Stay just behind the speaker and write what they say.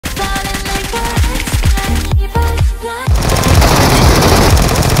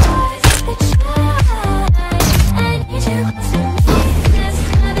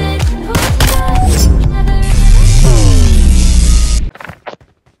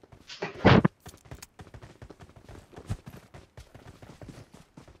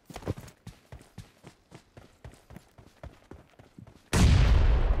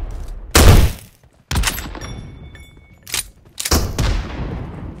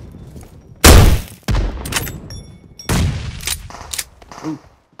Ooh.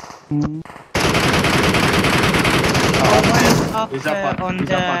 Mm. Oh, he's up on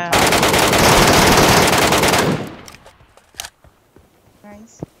top.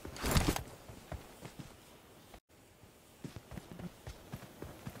 Nice.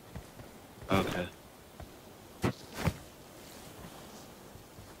 Okay.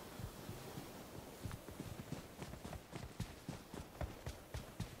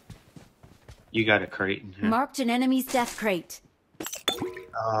 You got a crate in here. Marked an enemy's death crate.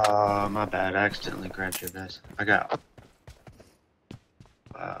 My bad. I accidentally grabbed your vest. I got.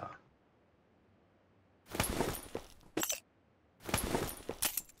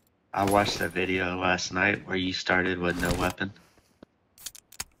 I watched the video last night where you started with no weapon.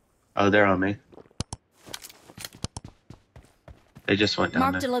 Oh, they're on me. They just went down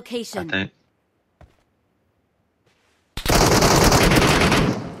Marked a there, location. I think.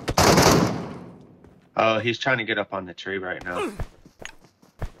 Oh, he's trying to get up on the tree right now.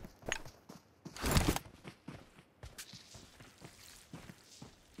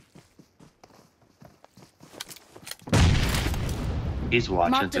 He's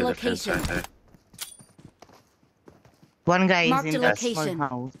watching through the fence right there. One guy Marked is in a that small location.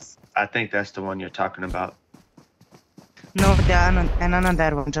 house. I think that's the one you're talking about. No,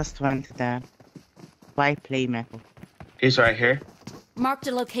 another one just went there. Why play Merpo? He's right here. Marked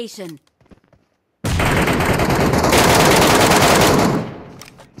a location.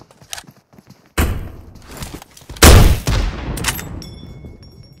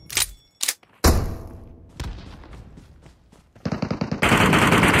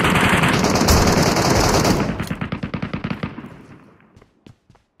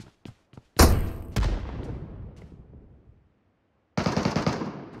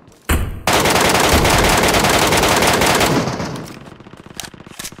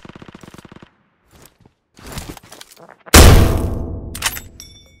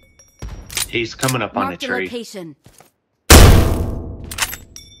 He's coming up on the Marked a tree. location.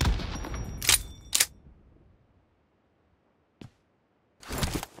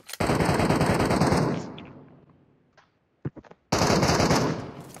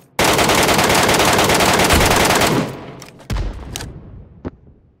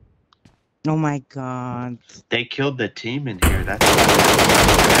 Oh my god. They killed the team in here. That's why.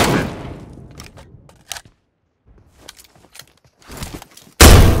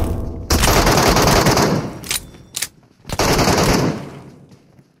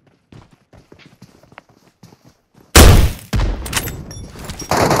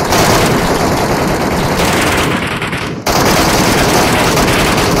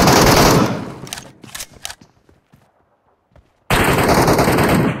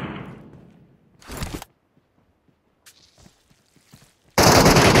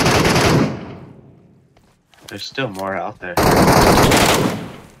 There's still more out there. Oh,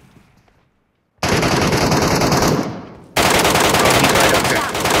 he's right up here.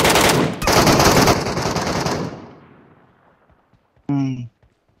 Mm.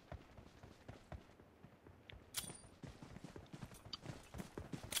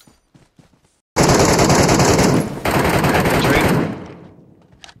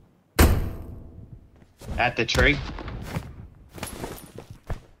 At the tree.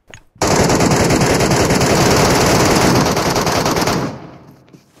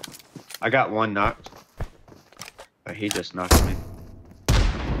 I got one knocked. But he just knocked me.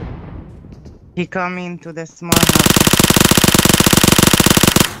 He come into the small house.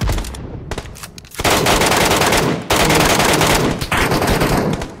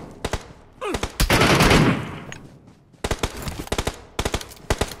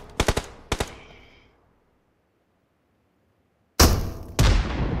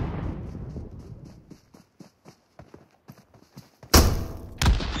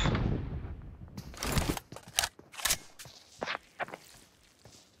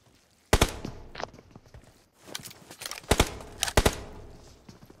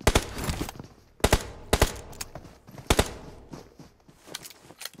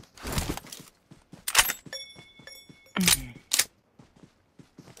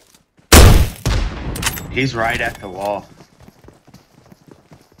 He's right at the wall.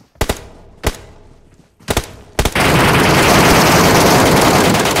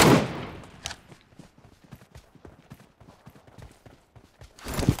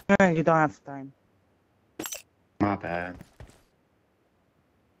 You don't have time. My bad.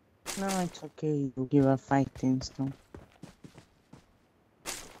 No, it's okay. You give a fighting stone.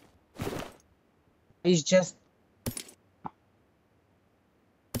 It's just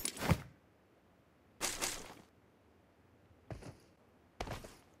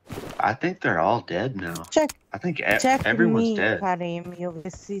I think they're all dead now. Check I think check everyone's me, dead. Karim. You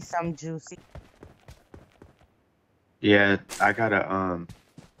will see some juicy. Yeah, I got a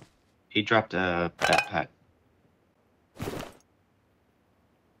he dropped a backpack.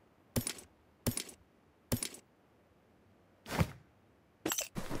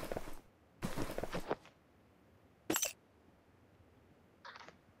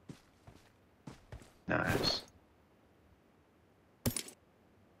 Nice.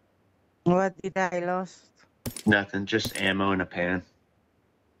 What did I lost? Nothing, just ammo in a pan.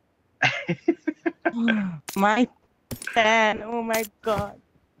 My pen. Oh my god.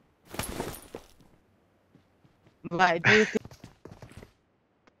 Why do you think?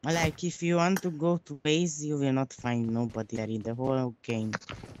 Like, if you want to go to base, you will not find nobody there in the whole game.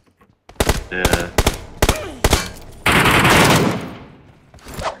 Yeah.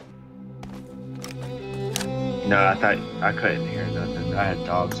 No, I thought I couldn't hear nothing. I had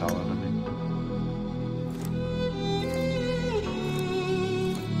dogs all over me.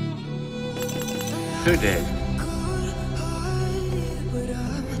 Who did?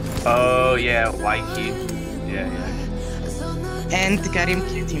 Oh yeah, white key. Yeah, yeah. And Karim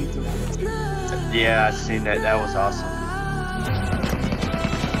killed him too. Yeah, I seen that. That was awesome.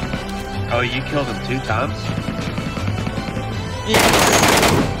 Oh, you killed him 2 times? Yes.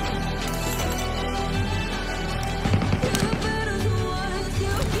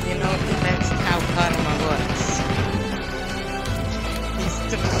 You know, that's how karma works. He's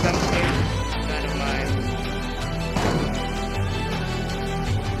took something. Karma.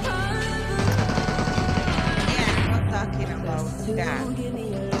 Yeah, I'm not talking about that.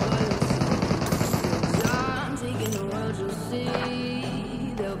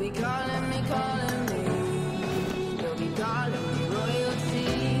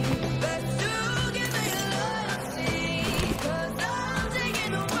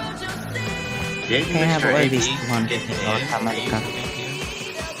 Did I have Mr. always AB wanted get to the go to America.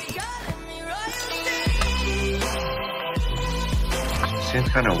 Seems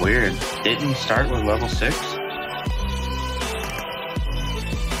kind of weird. Didn't he start with level 6?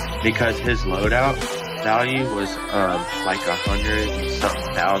 Because his loadout value was like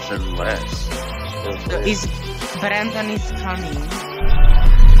 100-something thousand less. Is Brandon is coming?